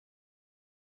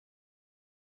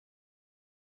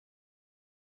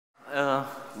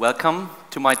welcome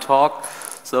to my talk.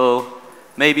 So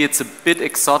maybe it's a bit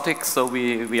exotic, so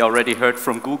we already heard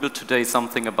from Google today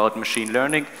something about machine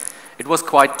learning. It was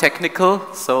quite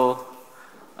technical, so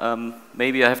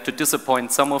maybe I have to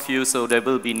disappoint some of you, so there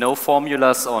will be no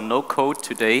formulas or no code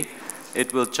today.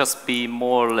 It will just be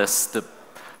more or less the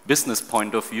business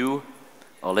point of view,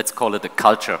 or let's call it a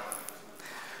culture.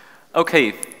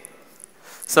 Okay,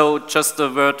 so just a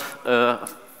word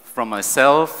from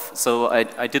myself. So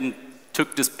I didn't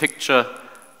took this picture.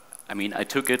 I mean, I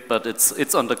took it, but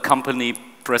it's on the company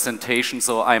presentation.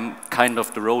 So I'm kind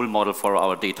of the role model for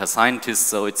our data scientists.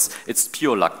 So it's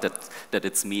pure luck that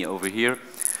it's me over here.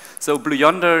 So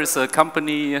Yonder is a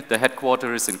company. The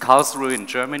headquarters is in Karlsruhe in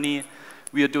Germany.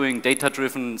 We are doing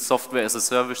data-driven software as a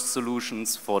service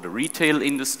solutions for the retail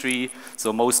industry.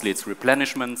 So mostly it's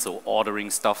replenishment, so ordering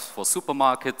stuff for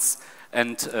supermarkets,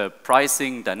 and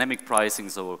pricing, dynamic pricing,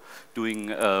 so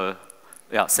doing,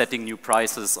 setting new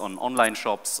prices on online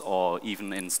shops or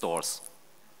even in stores.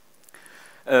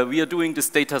 We are doing this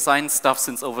data science stuff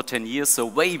since over 10 years, so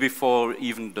way before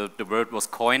even the word was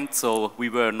coined, so we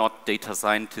were not data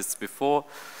scientists before.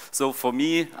 So for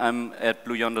me, I'm at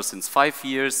Yonder since 5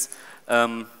 years.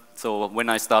 So when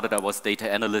I started, I was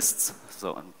data analyst,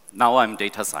 so now I'm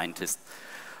data scientist.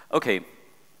 Okay,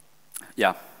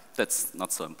 yeah, that's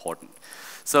not so important.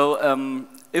 So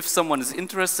if someone is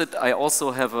interested, I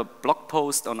also have a blog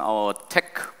post on our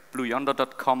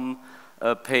techblueyonder.com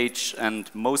page,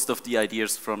 and most of the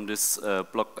ideas from this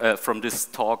from this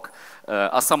talk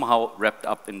are somehow wrapped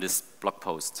up in this blog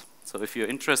post. So if you're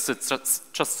interested,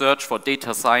 just search for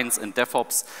data science and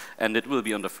DevOps, and it will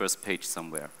be on the first page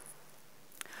somewhere.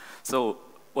 So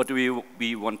what do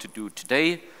we want to do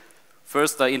today?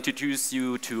 First, I introduce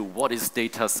you to what is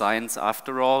data science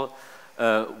after all,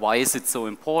 why is it so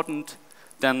important?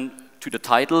 Then to the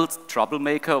title,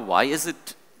 troublemaker, why is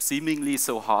it seemingly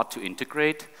so hard to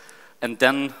integrate? And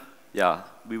then, yeah,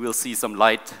 we will see some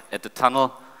light at the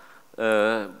tunnel.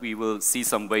 We will see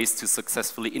some ways to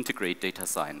successfully integrate data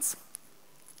science.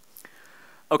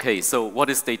 Okay, so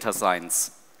what is data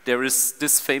science? There is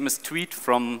this famous tweet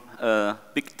from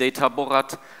Big Data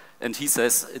Borat, and he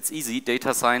says, it's easy,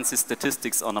 data science is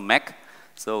statistics on a Mac.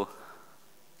 So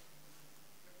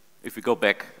if we go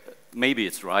back, maybe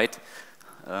it's right.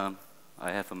 I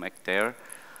have a Mac there.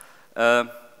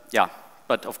 Yeah,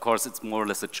 but of course it's more or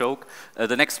less a joke.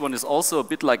 The next one is also a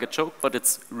bit like a joke, but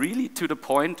it's really to the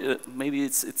point. Maybe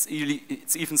it's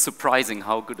even surprising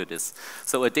how good it is.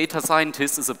 So a data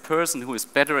scientist is a person who is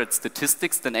better at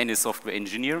statistics than any software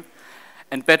engineer,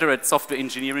 and better at software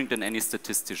engineering than any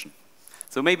statistician.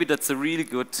 So maybe that's a really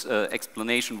good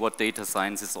explanation what data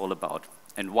science is all about.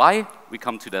 And why? We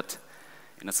come to that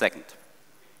in a second.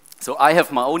 So I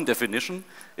have my own definition.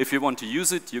 If you want to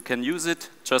use it, you can use it.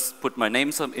 Just put my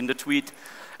name in the tweet,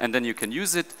 and then you can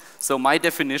use it. So my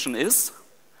definition is,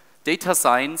 data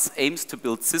science aims to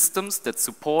build systems that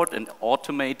support and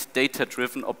automate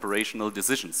data-driven operational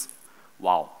decisions.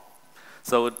 Wow.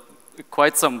 So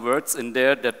quite some words in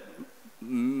there that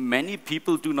many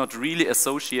people do not really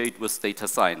associate with data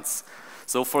science.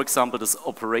 So for example, this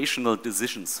operational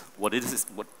decisions. What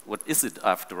is it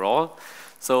after all?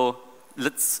 So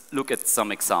let's look at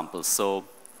some examples. So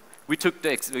we take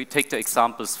the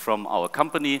examples from our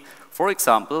company. For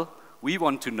example, we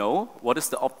want to know what is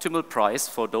the optimal price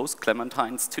for those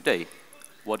clementines today.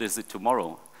 What is it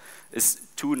tomorrow? Is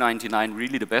 $2.99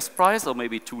 really the best price, or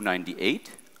maybe $2.98?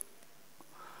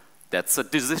 That's a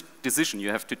decision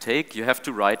you have to take. You have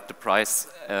to write the price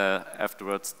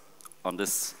afterwards on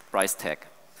this price tag.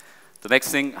 The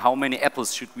next thing, how many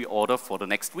apples should we order for the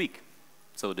next week?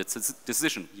 So that's a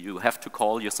decision. You have to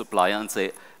call your supplier and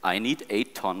say, I need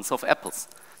 8 tons of apples.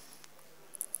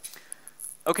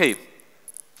 Okay,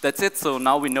 that's it. So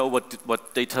now we know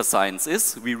what data science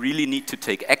is. We really need to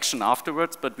take action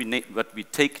afterwards, but we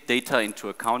take data into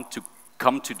account to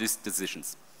come to these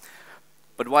decisions.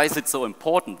 But why is it so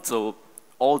important? So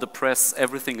all the press,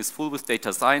 everything is full with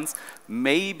data science.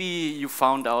 Maybe you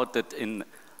found out that in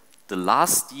the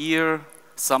last year,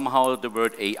 somehow the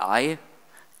word AI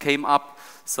came up.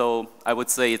 So I would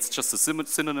say it's just a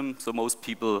synonym. So most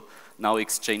people now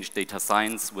exchange data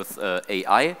science with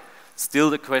AI. Still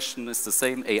the question is the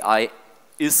same. AI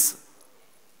is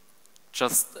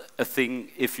just a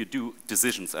thing if you do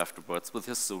decisions afterwards with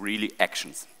this, so really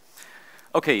actions.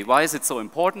 Okay, why is it so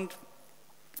important?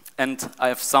 And I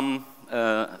have some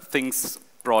things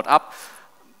brought up.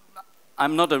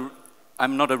 I'm not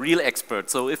a real expert,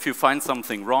 so if you find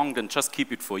something wrong, then just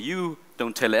keep it for you.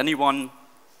 Don't tell anyone.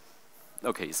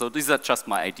 Okay, so these are just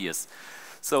my ideas.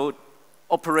 So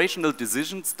operational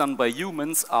decisions done by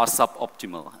humans are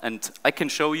suboptimal. And I can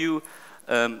show you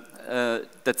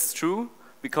that's true,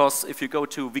 because if you go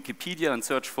to Wikipedia and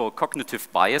search for cognitive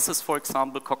biases, for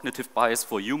example, cognitive bias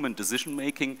for human decision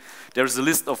making, there's a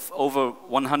list of over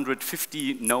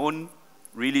 150 known,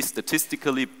 really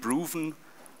statistically proven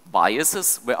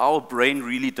biases where our brain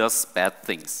really does bad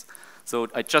things. So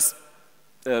I just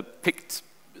picked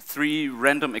 3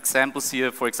 random examples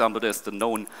here. For example, there's the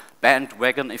known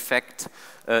bandwagon effect.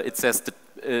 It says that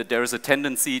there is a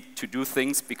tendency to do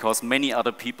things because many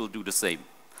other people do the same.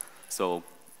 So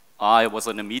I was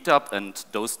on a meetup and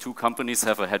those 2 companies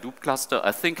have a Hadoop cluster.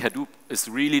 I think Hadoop is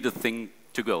really the thing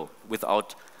to go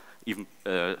without even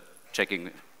checking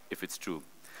if it's true.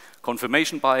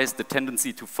 Confirmation bias, the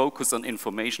tendency to focus on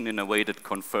information in a way that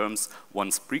confirms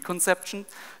one's preconception.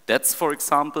 That's, for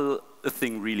example, a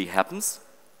thing really happens.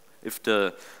 If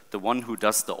the one who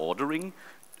does the ordering,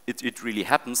 it really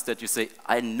happens that you say,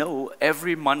 I know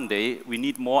every Monday we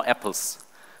need more apples.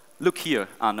 Look here,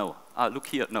 no. Look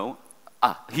here, no.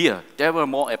 Here, there were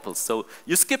more apples. So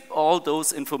you skip all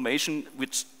those information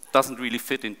which doesn't really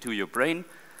fit into your brain,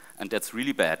 and that's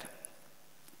really bad.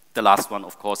 The last one,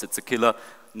 of course, it's a killer.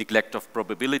 Neglect of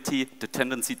probability, the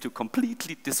tendency to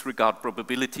completely disregard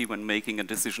probability when making a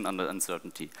decision under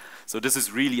uncertainty. So this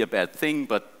is really a bad thing,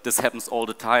 but this happens all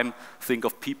the time. Think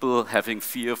of people having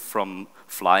fear from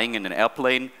flying in an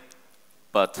airplane,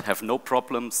 but have no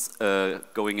problems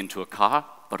going into a car.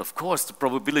 But of course, the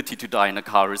probability to die in a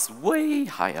car is way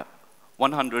higher,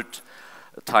 100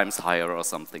 times higher or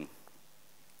something.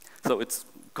 So it's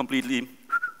completely,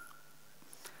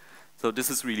 so this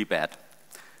is really bad.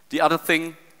 The other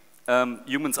thing,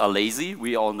 humans are lazy,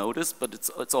 we all know this, but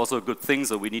it's also a good thing,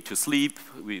 so we need to sleep,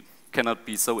 we cannot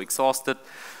be so exhausted.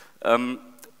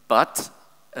 But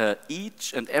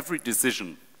each and every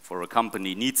decision for a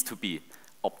company needs to be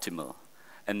optimal.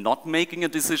 And not making a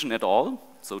decision at all,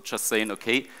 so just saying,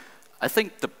 okay, I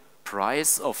think the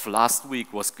price of last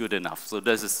week was good enough, so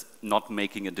this is not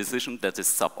making a decision, that is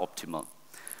suboptimal.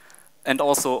 And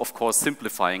also, of course,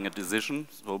 simplifying a decision,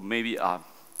 so maybe I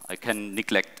can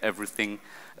neglect everything,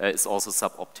 is also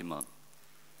suboptimal.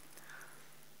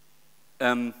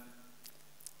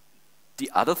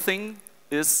 The other thing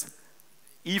is,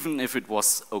 even if it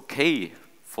was okay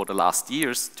for the last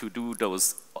years to do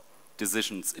those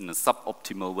decisions in a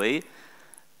suboptimal way,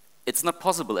 it's not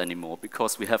possible anymore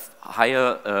because we have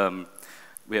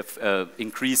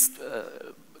increased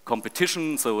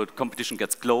competition, so competition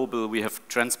gets global, we have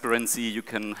transparency, you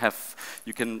can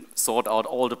sort out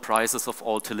all the prices of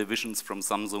all televisions from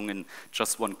Samsung in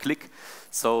just one click.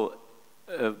 So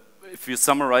if you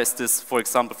summarize this, for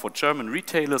example, for German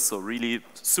retailers, so really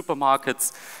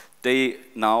supermarkets, they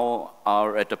now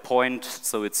are at a point,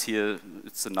 so it's here,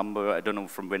 it's a number, I don't know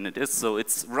from when it is, so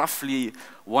it's roughly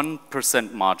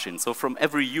 1% margin. So from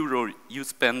every euro you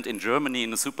spend in Germany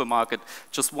in a supermarket,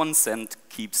 just 1 cent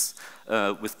keeps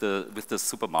with the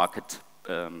supermarket.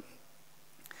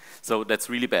 So that's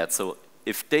really bad. So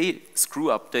if they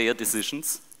screw up their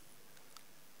decisions,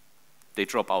 they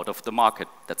drop out of the market,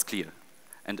 that's clear.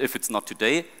 And if it's not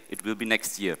today, it will be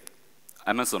next year.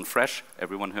 Amazon Fresh,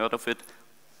 everyone heard of it,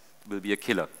 will be a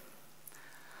killer.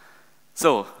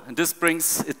 So, and this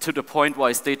brings it to the point why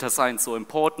is data science so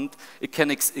important. It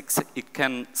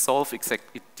can solve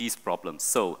exactly these problems.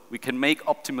 So, we can make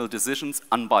optimal decisions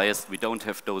unbiased. We don't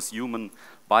have those human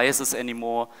biases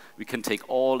anymore. We can take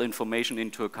all information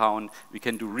into account. We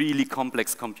can do really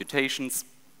complex computations.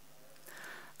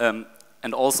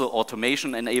 And also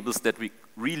automation enables that we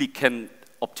really can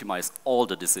optimize all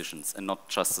the decisions and not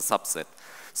just a subset.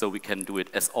 So we can do it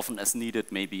as often as needed,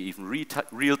 maybe even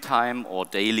real time or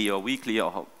daily or weekly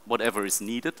or whatever is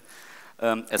needed.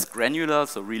 As granular,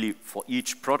 so really for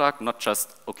each product, not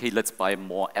just, okay, let's buy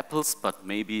more apples, but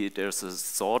maybe there's a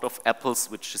sort of apples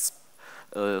which is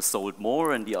sold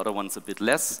more and the other one's a bit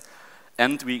less.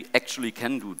 And we actually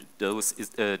can do those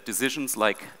decisions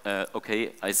like,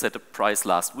 okay, I set a price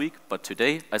last week, but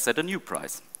today I set a new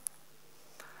price.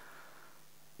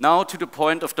 Now to the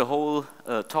point of the whole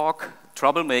talk,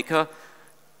 troublemaker.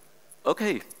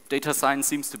 Okay, data science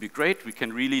seems to be great. We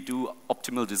can really do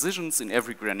optimal decisions in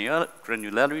every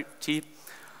granularity.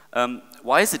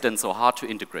 Why is it then so hard to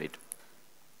integrate?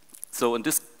 So, and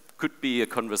this could be a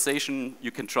conversation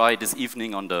you can try this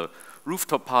evening on the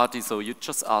rooftop party. So you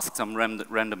just ask some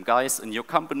random guys in your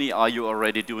company, are you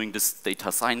already doing this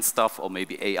data science stuff or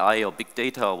maybe AI or big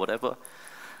data or whatever?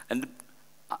 And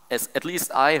at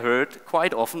least I heard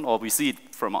quite often, or we see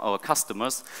it from our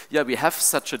customers, yeah, we have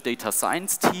such a data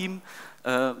science team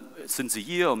since a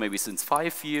year or maybe since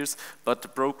 5 years, but the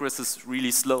progress is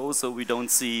really slow, so we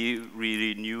don't see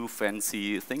really new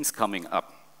fancy things coming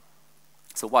up.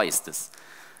 So why is this?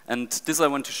 And this I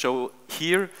want to show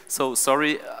here. So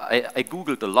sorry, I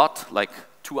Googled a lot, like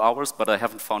 2 hours, but I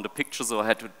haven't found a picture, so I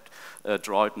had to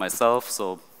draw it myself.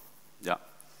 So yeah,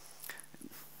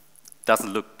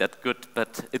 doesn't look that good,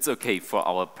 but it's okay for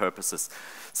our purposes.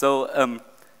 So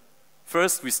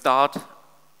first we start,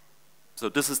 so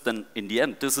this is then, in the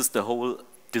end, this is the whole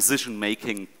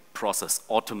decision-making process,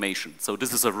 automation. So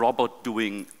this is a robot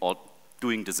doing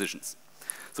decisions.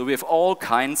 So we have all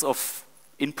kinds of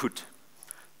input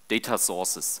data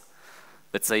sources.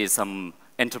 Let's say some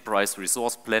enterprise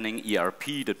resource planning,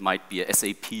 ERP, that might be a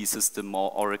SAP system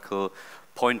or Oracle,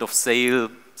 point of sale,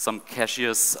 some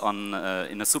cashiers on,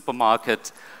 in a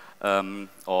supermarket,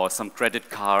 or some credit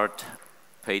card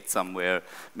paid somewhere,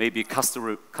 maybe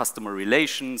customer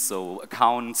relations, so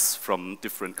accounts from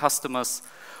different customers,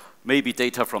 maybe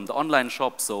data from the online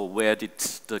shop, so where did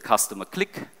the customer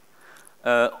click,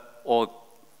 or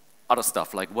other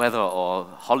stuff like weather or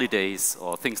holidays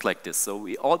or things like this. So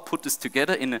we all put this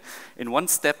together in one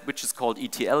step, which is called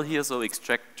ETL here, so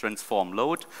extract, transform,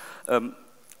 load.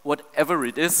 Whatever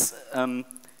it is,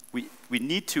 we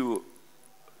need to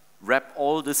wrap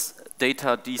all this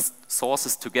data, these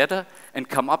sources together and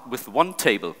come up with one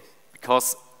table,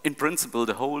 because in principle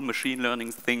the whole machine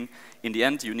learning thing, in the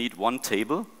end you need one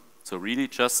table, so really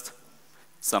just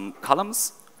some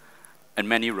columns and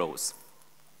many rows.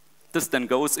 This then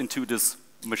goes into this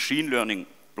machine learning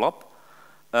blob,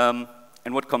 and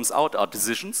what comes out are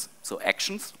decisions, so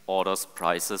actions, orders,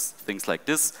 prices, things like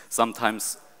this,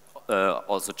 sometimes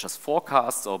also just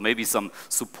forecasts, or maybe some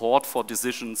support for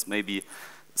decisions, maybe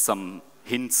some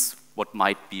hints what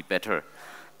might be better.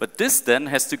 But this then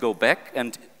has to go back,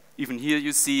 and even here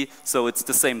you see, so it's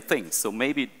the same thing. So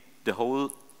maybe the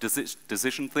whole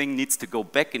decision thing needs to go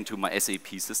back into my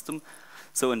SAP system.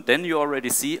 So, and then you already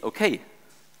see, okay,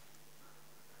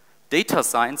 data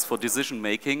science for decision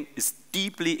making is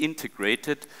deeply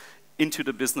integrated into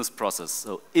the business process.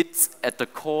 So it's at the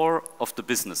core of the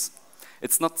business.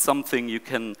 It's not something you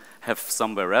can have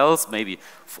somewhere else. Maybe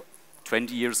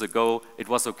 20 years ago, it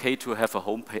was okay to have a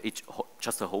homepage,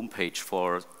 just a homepage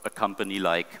for a company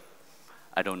like,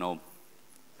 I don't know,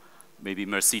 maybe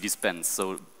Mercedes-Benz.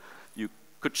 So you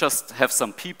could just have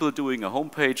some people doing a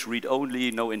homepage, read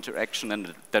only, no interaction,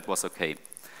 and that was okay.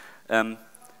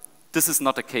 This is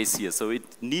not the case here, so it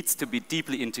needs to be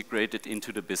deeply integrated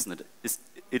into the business.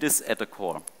 It is at the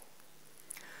core.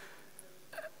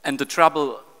 And the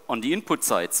trouble on the input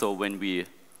side, so when we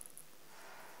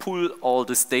pull all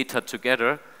this data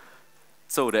together,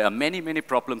 so there are many, many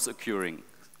problems occurring.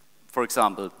 For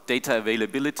example, data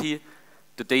availability,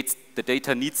 the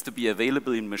data needs to be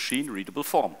available in machine-readable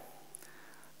form.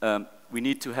 We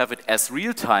need to have it as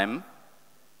real-time,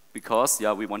 because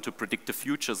yeah, we want to predict the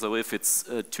future. So if it's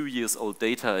 2 years old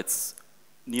data, it's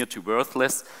near to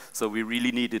worthless. So we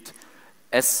really need it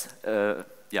as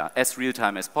real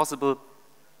time as possible.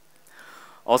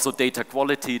 Also data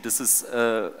quality, this is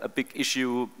a big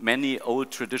issue. Many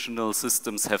old traditional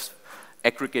systems have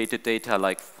aggregated data,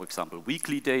 like for example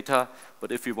weekly data,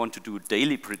 but if you want to do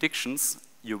daily predictions,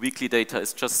 your weekly data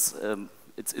is just,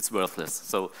 it's worthless.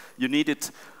 So you need it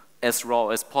as raw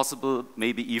as possible,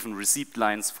 maybe even receipt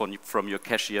lines from your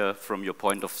cashier, from your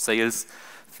point of sales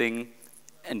thing,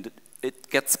 and it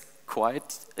gets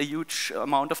quite a huge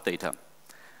amount of data.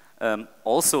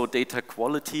 Also data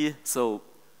quality, so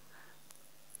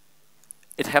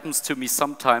it happens to me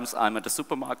sometimes I'm at a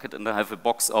supermarket and I have a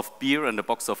box of beer and a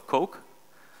box of Coke,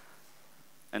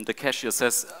 and the cashier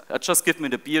says, just give me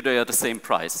the beer, they are the same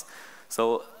price.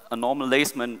 So a normal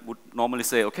layman would normally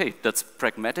say, okay, that's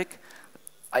pragmatic.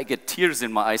 I get tears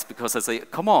in my eyes because I say,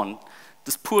 come on,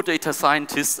 this poor data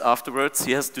scientist afterwards,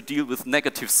 he has to deal with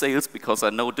negative sales because I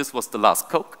know this was the last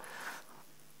Coke.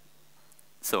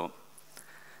 So,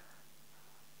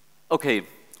 okay,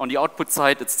 on the output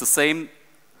side, it's the same.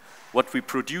 What we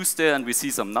produce there, and we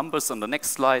see some numbers on the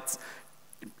next slides,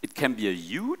 it can be a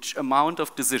huge amount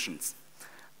of decisions.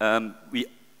 We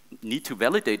need to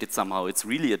validate it somehow. It's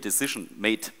really a decision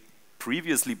made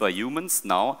previously by humans.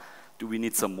 Now, do we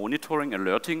need some monitoring,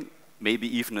 alerting, maybe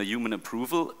even a human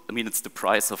approval? I mean, it's the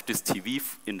price of this TV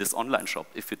in this online shop.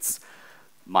 If it's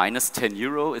minus 10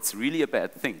 euro, it's really a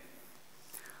bad thing.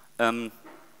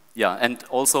 Yeah, and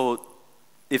also,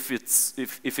 if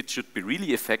it should be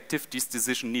really effective, these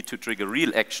decisions need to trigger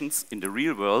real actions in the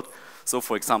real world. So,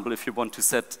 for example, if you want to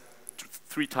set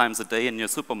 3 times a day in your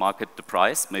supermarket the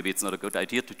price. Maybe it's not a good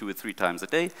idea to do it 3 times a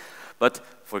day, but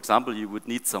for example, you would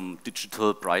need some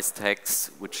digital price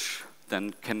tags, which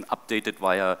then can update it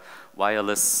via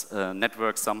wireless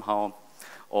network somehow,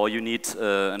 or you need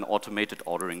an automated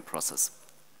ordering process.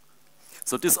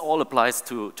 So this all applies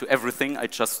to everything. I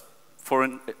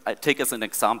take as an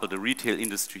example the retail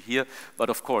industry here, but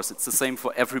of course it's the same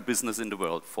for every business in the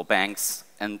world, for banks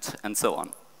and so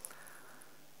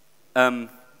on.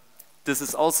 This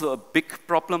is also a big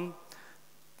problem.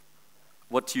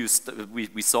 What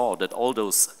we saw that all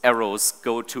those arrows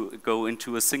go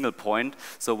into a single point.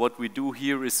 So what we do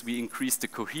here is we increase the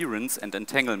coherence and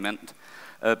entanglement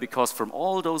because from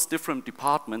all those different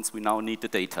departments we now need the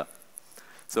data.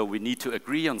 So we need to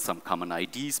agree on some common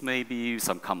IDs maybe,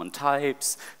 some common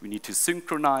types. We need to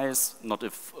synchronize, not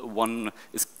if one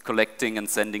is collecting and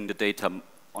sending the data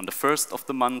on the first of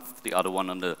the month, the other one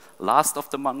on the last of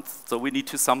the month. So we need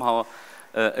to somehow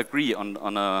agree on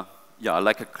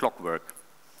like a clockwork.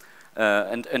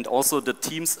 And also the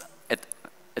teams at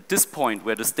this point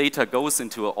where this data goes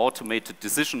into an automated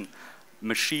decision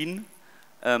machine,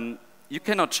 you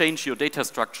cannot change your data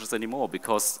structures anymore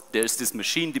because there's this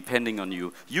machine depending on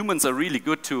you. Humans are really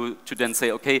good to then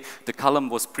say, okay, the column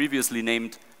was previously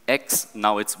named X,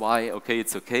 now it's Y, okay,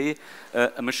 it's okay.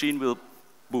 A machine will,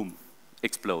 boom,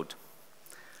 explode.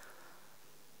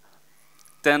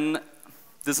 Then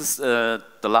this is the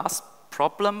last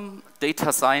problem.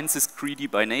 Data science is greedy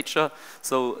by nature.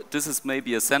 So this is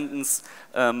maybe a sentence.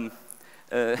 So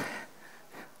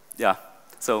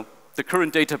the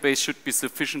current database should be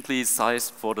sufficiently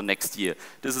sized for the next year.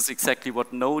 This is exactly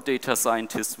what no data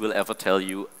scientist will ever tell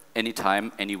you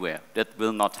anytime, anywhere. That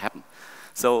will not happen.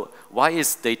 So why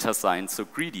is data science so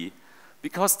greedy?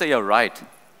 Because they are right.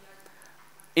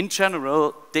 In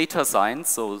general, data science,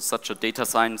 so such a data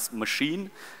science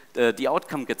machine, the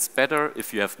outcome gets better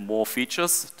if you have more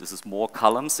features. This is more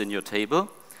columns in your table.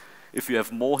 If you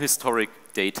have more historic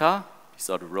data, these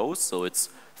are the rows, so it's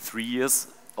 3 years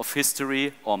of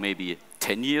history or maybe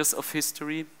 10 years of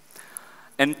history,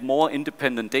 and more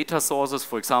independent data sources,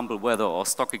 for example, weather or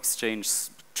stock exchange,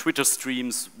 Twitter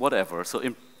streams, whatever. So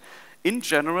in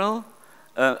general,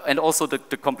 and also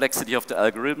the complexity of the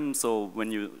algorithm, so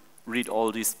when you read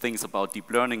all these things about deep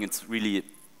learning, it's really,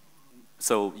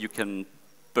 so you can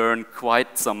burn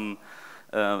quite some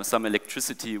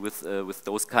electricity with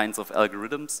those kinds of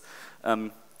algorithms.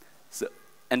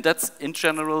 And that's in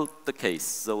general the case.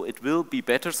 So it will be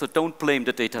better, so don't blame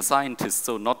the data scientists.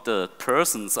 So not the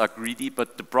persons are greedy,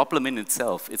 but the problem in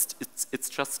itself, it's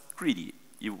just greedy.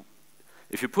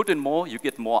 If you put in more, you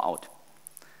get more out.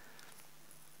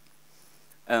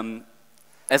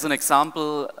 As an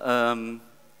example,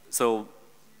 so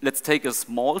let's take a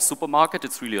small supermarket.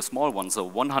 It's really a small one. So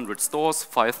 100 stores,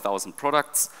 5,000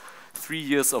 products, 3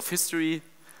 years of history,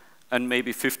 and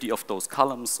maybe 50 of those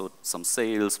columns, so some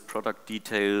sales, product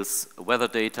details, weather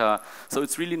data. So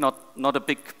it's really not a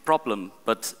big problem,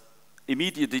 but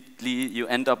immediately you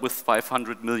end up with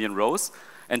 500 million rows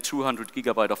and 200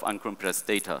 gigabyte of uncompressed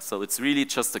data. So it's really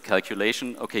just a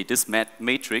calculation. Okay, this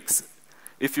matrix,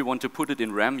 if you want to put it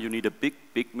in RAM, you need a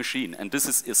big machine. And this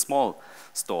is a small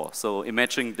store. So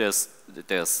imagine there's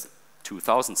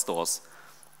 2,000 stores.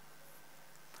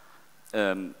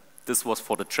 This was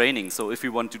for the training. So if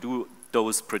you want to do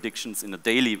those predictions in a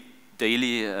daily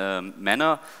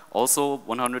manner, also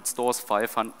 100 stores,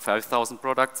 5,000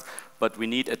 products, but we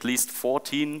need at least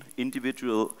 14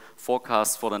 individual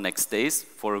forecasts for the next days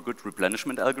for a good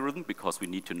replenishment algorithm, because we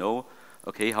need to know,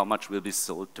 okay, how much will be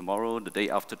sold tomorrow, the day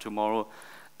after tomorrow,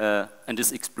 and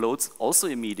this explodes also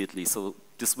immediately. So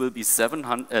this will be 7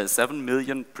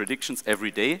 million predictions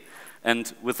every day,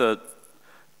 and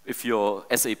if your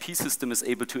SAP system is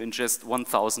able to ingest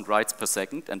 1,000 writes per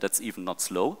second, and that's even not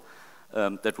slow,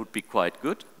 that would be quite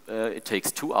good. It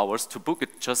takes 2 hours to book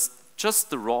it, just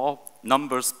the raw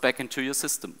numbers back into your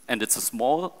system. And it's a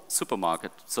small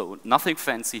supermarket, so nothing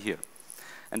fancy here.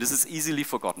 And this is easily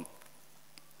forgotten.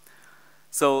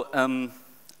 So,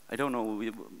 I don't know,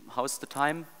 how's the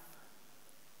time?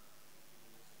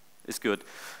 It's good.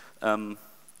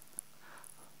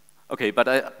 Okay, but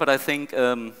I think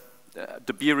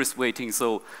the beer is waiting,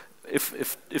 so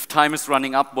if time is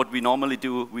running up, what we normally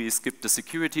do, we skip the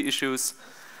security issues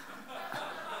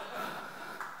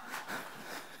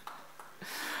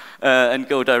and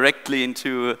go directly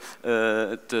into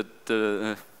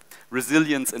the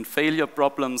resilience and failure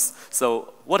problems.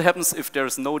 So what happens if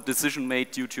there's no decision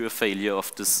made due to a failure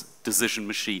of this decision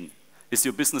machine? Is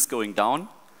your business going down?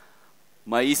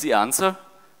 My easy answer,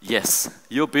 yes,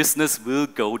 your business will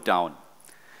go down.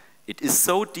 It is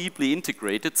so deeply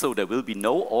integrated, so there will be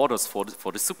no orders for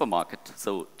the supermarket.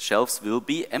 So shelves will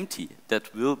be empty.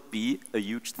 That will be a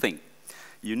huge thing.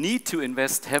 You need to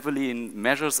invest heavily in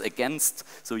measures against,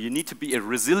 so you need to be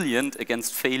resilient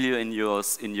against failure in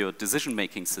your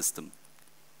decision-making system.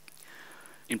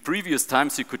 In previous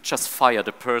times, you could just fire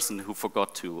the person who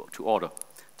forgot to order.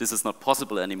 This is not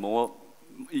possible anymore.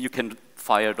 You can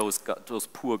fire those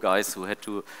poor guys who had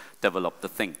to develop the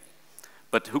thing.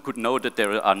 But who could know that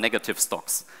there are negative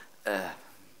stocks?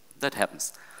 That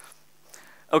happens.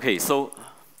 Okay, so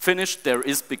finished, there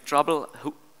is big trouble.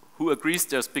 Who agrees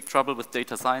there's big trouble with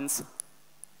data science?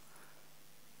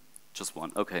 Just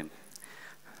one, okay.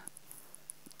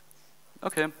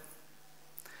 Okay.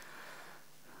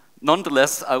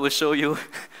 Nonetheless, I will show you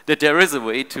that there is a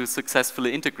way to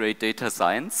successfully integrate data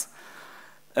science.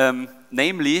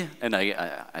 Namely, and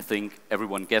I think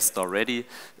everyone guessed already,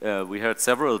 we heard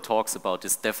several talks about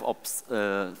this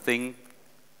DevOps thing.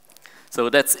 So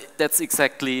that's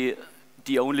exactly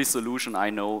the only solution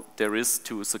I know there is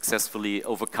to successfully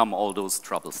overcome all those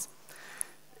troubles.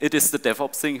 It is the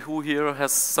DevOps thing. Who here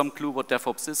has some clue what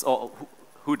DevOps is, or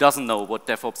who doesn't know what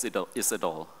DevOps is at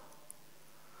all?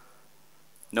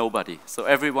 Nobody. So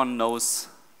everyone knows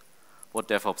what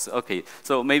DevOps is. Okay,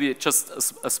 so maybe just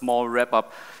a small wrap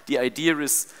up. The idea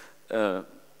is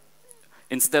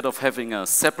instead of having a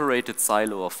separated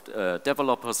silo of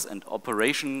developers and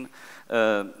operation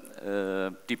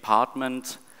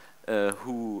department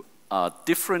who have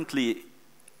different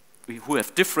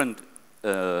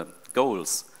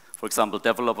goals. For example,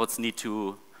 developers need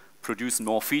to produce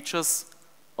more features.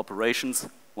 Operations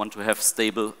want to have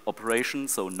stable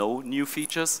operations, so no new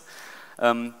features.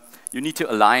 You need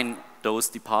to align those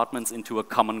departments into a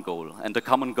common goal. And the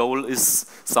common goal is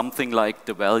something like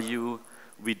the value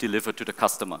we deliver to the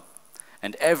customer.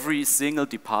 And every single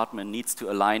department needs to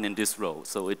align in this row.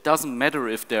 So it doesn't matter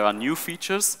if there are new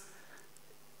features,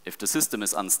 if the system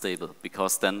is unstable,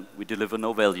 because then we deliver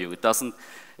no value. It doesn't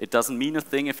mean a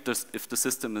thing if the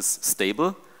system is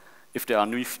stable, if there are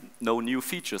no new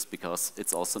features, because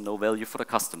it's also no value for the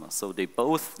customer. So they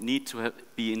both need to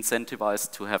be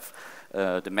incentivized to have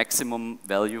the maximum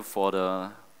value for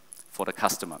the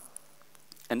customer.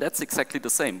 And that's exactly the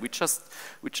same. We just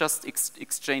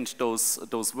exchanged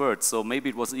those words. So maybe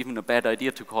it was even a bad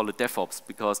idea to call it DevOps,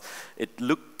 because it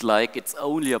looked like it's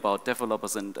only about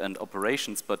developers and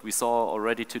operations. But we saw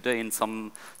already today in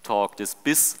some talk this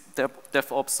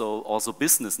DevOps. So also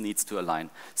business needs to align,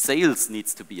 sales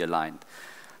needs to be aligned,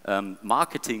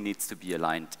 marketing needs to be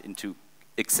aligned into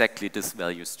exactly this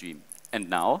value stream. And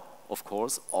now, of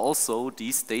course, also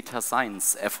these data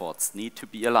science efforts need to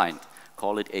be aligned.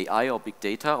 Call it AI or big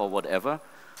data or whatever,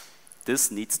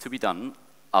 this needs to be done.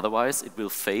 Otherwise, it will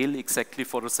fail exactly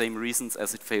for the same reasons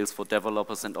as it fails for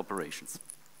developers and operations.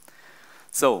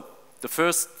 So the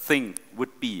first thing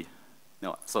would be,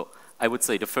 I would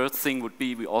say the first thing would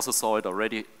be, we also saw it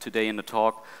already today in the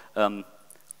talk,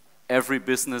 every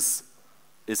business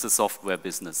is a software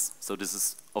business. So this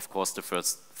is, of course, the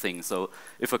first thing. So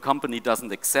if a company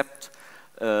doesn't accept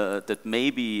that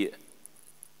maybe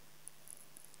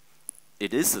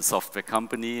it is a software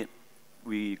company,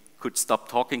 we could stop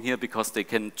talking here because they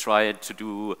can try to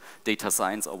do data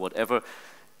science or whatever.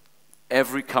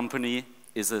 Every company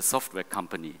is a software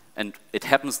company. And it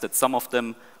happens that some of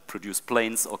them produce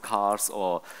planes or cars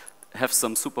or have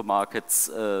some supermarkets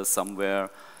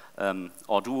somewhere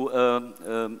or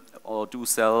do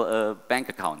sell bank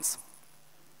accounts.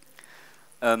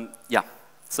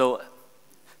 So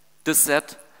this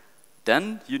said,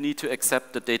 then you need to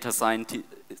accept that data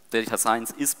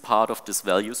science is part of this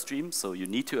value stream, so you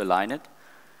need to align it.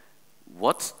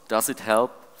 What does it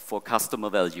help for customer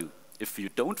value? If you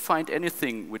don't find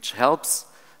anything which helps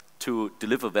to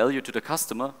deliver value to the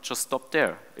customer, just stop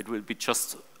there. It will be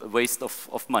just a waste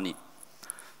of money.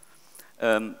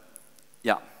 And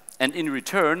in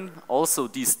return, also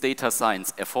these data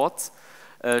science efforts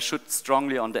should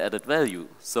strongly on the added value.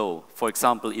 So, for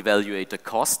example, evaluate the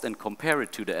cost and compare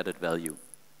it to the added value.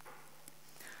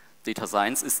 Data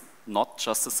science is not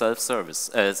just a self-service,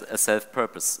 a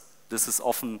self-purpose.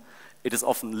 It is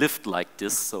often lived like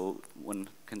this. So one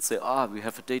can say, we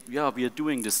have a data, we are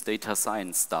doing this data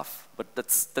science stuff, but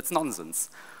that's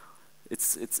nonsense.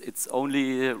 It's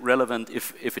only relevant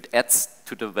if it adds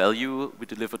to the value we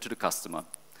deliver to the customer.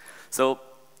 So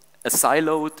a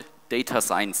siloed data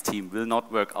science team will not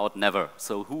work out, never.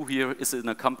 So who here is in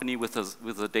a company with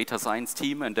a data science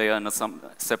team and they are in some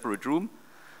separate room?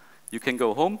 You can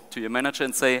go home to your manager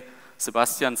and say,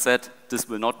 Sebastian said this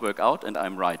will not work out, and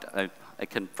I'm right. I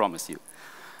can promise you.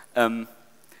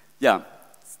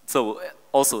 So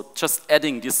also, just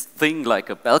adding this thing like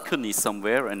a balcony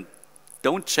somewhere and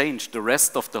don't change the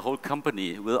rest of the whole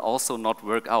company will also not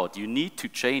work out. You need to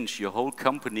change your whole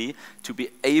company to be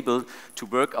able to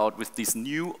work out with these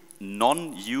new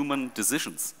non-human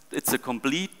decisions. It's a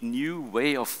complete new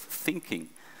way of thinking.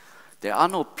 There are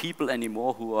no people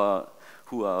anymore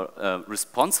who are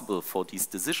responsible for these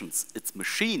decisions. It's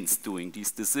machines doing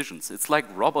these decisions. It's like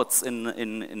robots in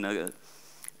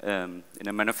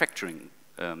a manufacturing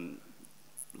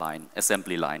line,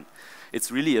 assembly line.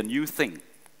 It's really a new thing.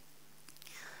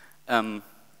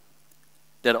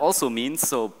 That also means,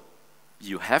 so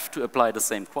you have to apply the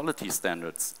same quality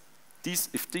standards.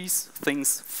 If these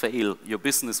things fail, your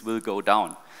business will go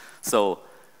down. So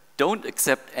don't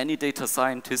accept any data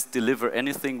scientist deliver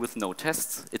anything with no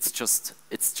tests. It's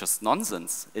just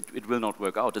nonsense. It will not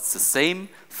work out. It's the same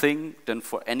thing than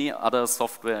for any other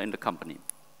software in the company.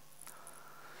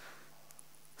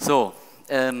 So,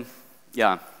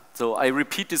 yeah, so I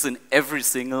repeat this in every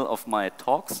single of my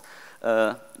talks,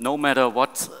 no matter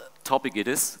what topic it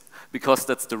is, because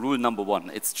that's the rule number one.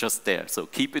 It's just there. So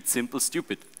keep it simple,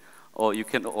 stupid. Or you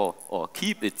can, or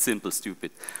keep it simple,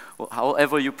 stupid.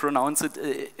 However you pronounce it,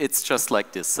 it's just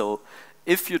like this. So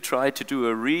if you try to do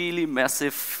a really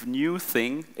massive new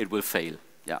thing, it will fail.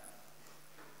 Yeah.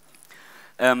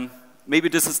 Maybe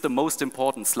this is the most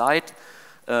important slide.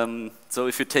 So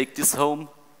if you take this home,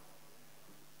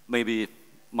 maybe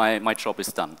my job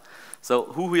is done. So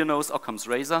who here knows Occam's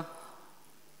razor?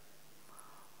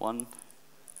 1,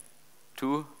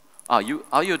 2. Are you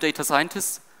a data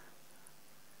scientist?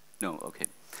 No, okay.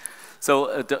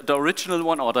 So the original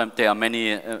one, or there are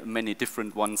many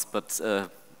different ones, but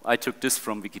I took this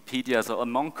from Wikipedia. So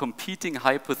among competing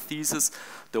hypotheses,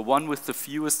 the one with the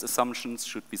fewest assumptions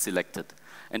should be selected.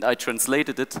 And I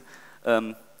translated it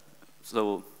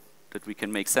so that we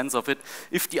can make sense of it.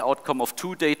 If the outcome of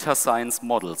 2 data science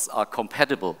models are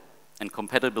compatible, and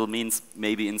compatible means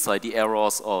maybe inside the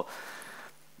errors or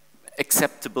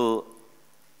acceptable,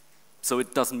 so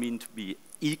it doesn't mean to be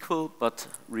equal, but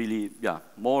really, yeah,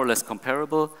 more or less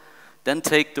comparable, then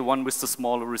take the one with the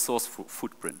smaller resource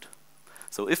footprint.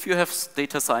 So if you have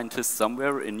data scientists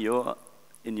somewhere in your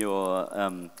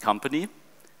company,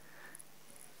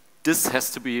 this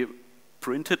has to be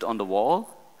printed on the wall,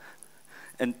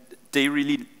 and they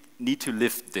really need to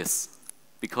lift this,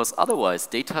 because otherwise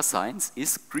data science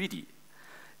is greedy.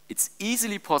 It's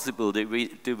easily possible they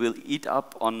will eat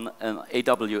up on an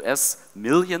AWS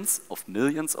millions of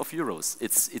euros.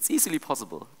 It's easily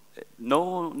possible.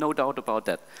 No doubt about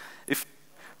that.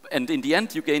 And in the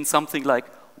end, you gain something like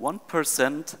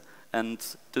 1%,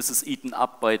 and this is eaten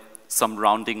up by some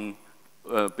rounding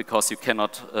because you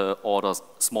cannot order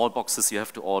small boxes. You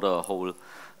have to order a whole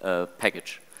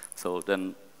package. So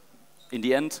then, in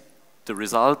the end, the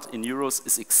result in euros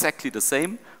is exactly the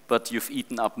same, but you've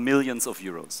eaten up millions of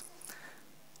euros.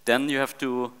 Then you have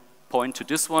to point to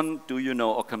this one. Do you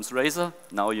know Occam's razor?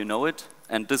 Now you know it,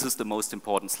 and this is the most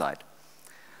important slide.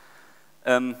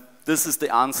 This is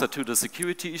the answer to the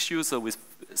security issue, so we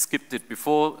skipped it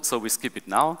before, so we skip it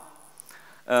now.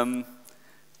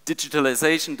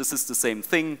 Digitalization, this is the same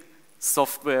thing.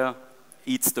 Software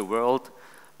eats the world.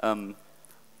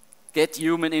 Get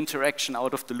human interaction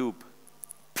out of the loop.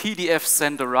 PDF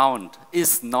sent around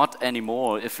is not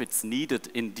anymore if it's needed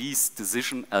in these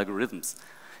decision algorithms.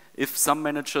 If some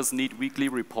managers need weekly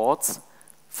reports,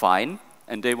 fine,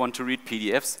 and they want to read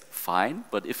PDFs, fine.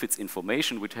 But if it's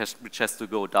information which has to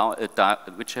go down,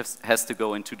 has to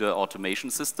go into the automation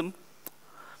system,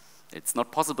 it's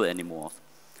not possible anymore.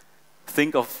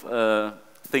 Think of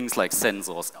things like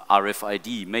sensors,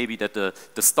 RFID. Maybe that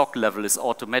the stock level is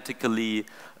automatically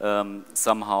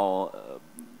somehow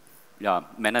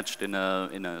managed in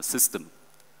a system.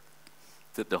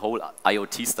 The whole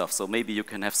IoT stuff. So maybe you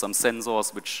can have some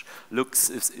sensors which looks,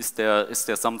 is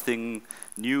there something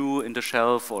new in the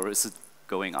shelf, or is it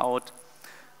going out?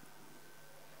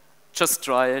 Just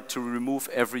try to remove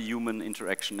every human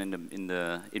interaction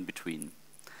in between.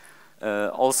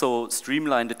 Also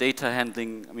streamline the data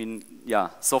handling. I mean, yeah,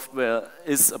 software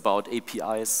is about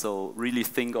APIs, so really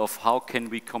think of how can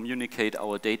we communicate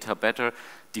our data better,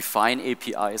 define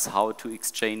APIs, how to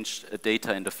exchange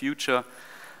data in the future.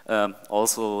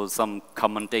 Also some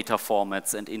common data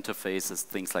formats and interfaces,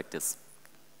 things like this.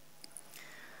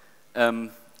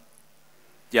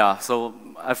 Yeah, so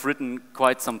I've written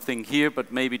quite something here,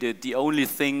 but maybe the only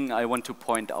thing I want to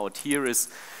point out here is,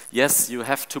 yes, you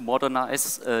have to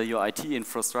modernize your IT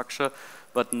infrastructure,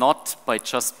 but not by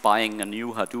just buying a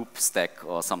new Hadoop stack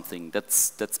or something.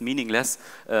 That's meaningless.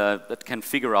 That can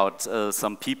figure out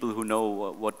some people who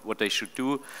know what they should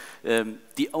do.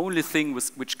 The only thing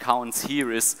which counts here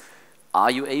is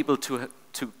are you able to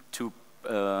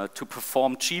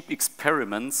perform cheap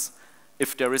experiments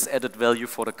if there is added value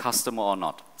for the customer or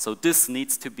not? So this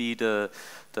needs to be the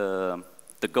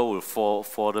goal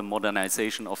for the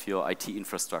modernization of your IT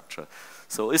infrastructure.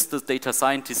 So is the data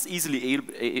scientist easily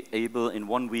able in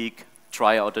 1 week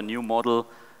try out a new model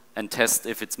and test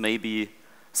if it's maybe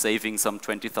saving some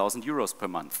 20,000 euros per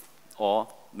month, or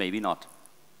maybe not?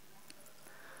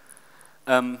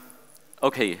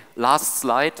 Okay, last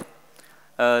slide.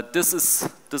 This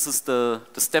is the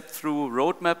step-through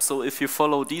roadmap. So if you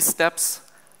follow these steps,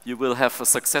 you will have a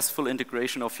successful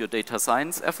integration of your data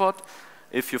science effort.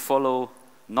 If you follow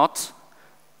not,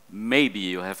 maybe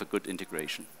you have a good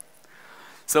integration.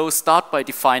 So start by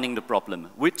defining the problem.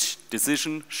 Which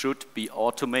decision should be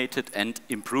automated and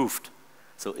improved?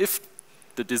 So if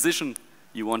the decision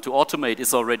you want to automate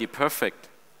is already perfect,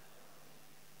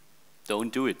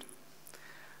 don't do it.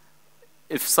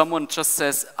 If someone just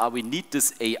says, we need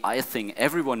this AI thing,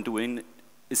 everyone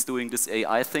is doing this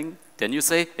AI thing, then you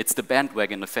say, it's the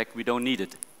bandwagon effect, we don't need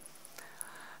it.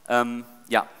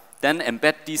 Yeah. Then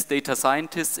embed these data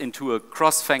scientists into a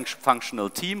cross-functional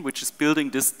team which is building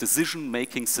this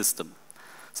decision-making system.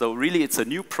 So really it's a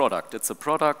new product. It's a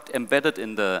product embedded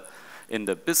in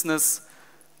the business.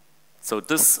 So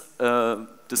this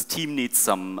team needs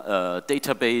some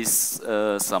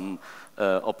database, some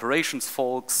operations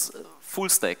folks, full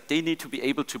stack. They need to be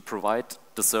able to provide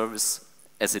the service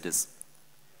as it is.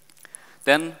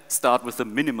 Then start with a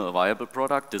minimal viable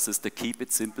product. This is the keep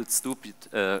it simple, stupid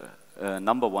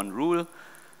 #1 rule.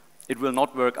 It will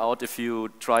not work out if you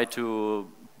try to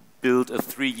build a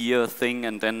 3-year thing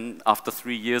and then after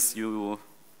 3 years you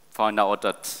find out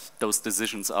that those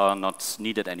decisions are not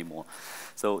needed anymore.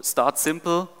 So start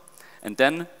simple and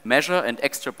then measure and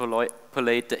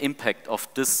extrapolate the impact of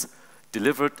this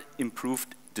delivered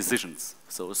improved decisions.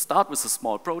 So start with a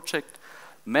small project,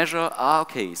 measure,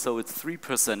 okay, so it's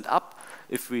 3% up.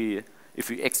 If we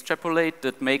extrapolate,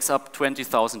 that makes up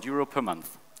 20,000 euro per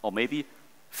month, or maybe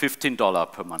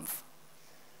 $15 per month.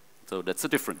 So that's the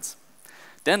difference.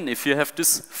 Then if you have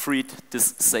this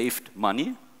saved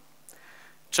money,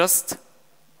 just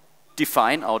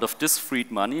define out of this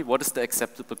freed money what is the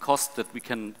acceptable cost that we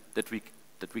can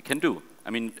do. I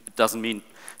mean, it doesn't mean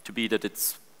to be that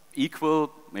it's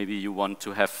equal. Maybe you want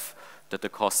to have that the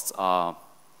costs are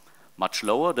much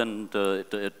lower than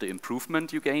the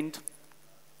improvement you gained.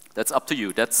 That's up to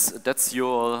you. That's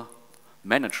your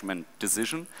management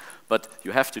decision, but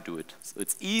you have to do it. So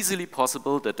it's easily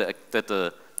possible that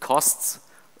the costs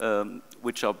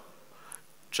which are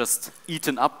just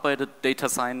eaten up by the data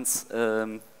science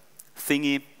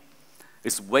thingy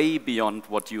is way beyond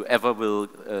what you ever will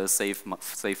save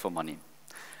for money.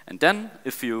 And then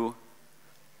if you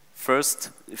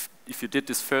did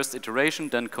this first iteration,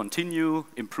 then continue,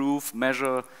 improve,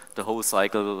 measure the whole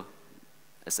cycle,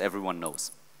 as everyone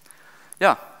knows.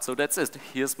 Yeah, so that's it.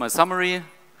 Here's my summary.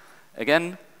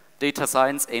 Again, data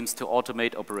science aims to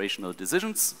automate operational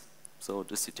decisions. So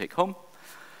this you take home.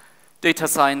 Data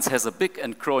science has a big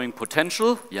and growing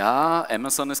potential. Yeah,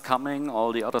 Amazon is coming,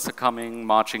 all the others are coming,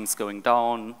 margin's going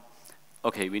down.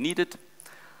 Okay, we need it.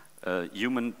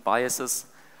 Human biases.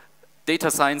 Data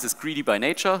science is greedy by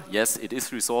nature. Yes, it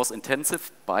is resource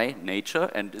intensive by nature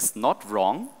and is not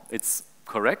wrong. It's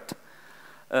correct.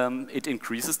 It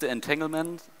increases the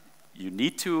entanglement. You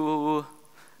need to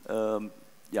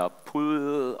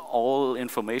pull all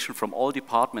information from all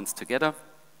departments together.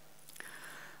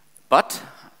 But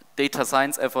data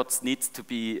science efforts need to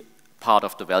be part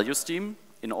of the value stream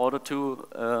in order to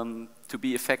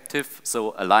be effective.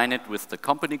 So align it with the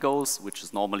company goals, which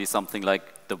is normally something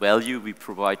like the value we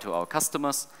provide to our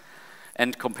customers,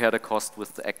 and compare the cost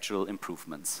with the actual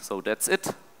improvements. So that's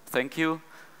it. Thank you.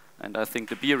 And I think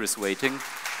the beer is waiting.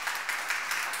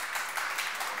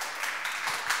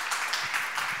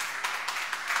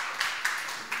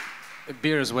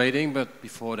 Beer is waiting, but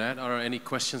before that, are there any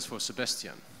questions for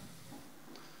Sebastian?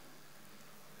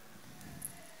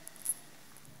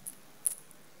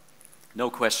 No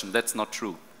question, that's not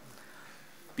true.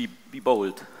 Be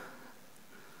bold.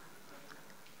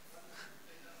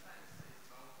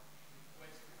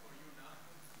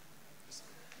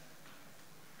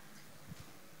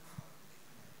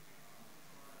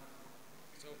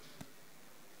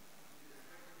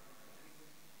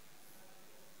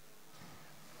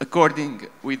 According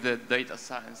with the data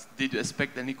science, did you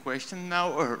expect any question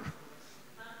now, or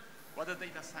what the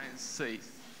data science says?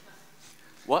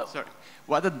 What? Sorry.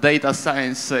 What the data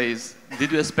science says,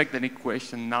 did you expect any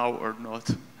question now or not?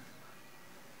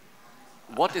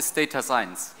 What is data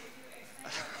science?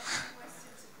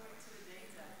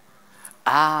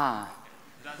 Ah.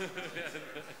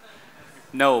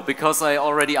 No, because I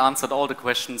already answered all the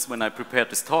questions when I prepared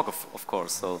this talk, of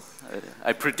course. So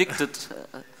I predicted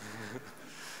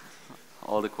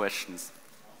all the questions.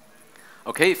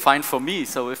 Okay, fine for me.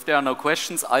 So if there are no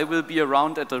questions, I will be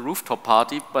around at the rooftop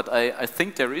party, but I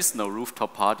think there is no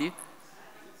rooftop party.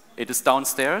 It is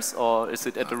downstairs, or is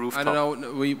it at the rooftop? I don't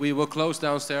know. We will close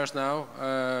downstairs now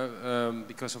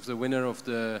because of the winner of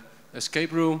the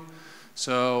escape room.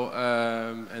 So,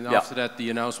 and after that, the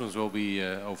announcements will be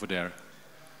over there.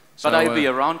 But I'll be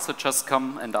around, so just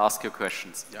come and ask your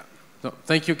questions. Yeah. So,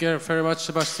 thank you very much,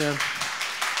 Sebastian.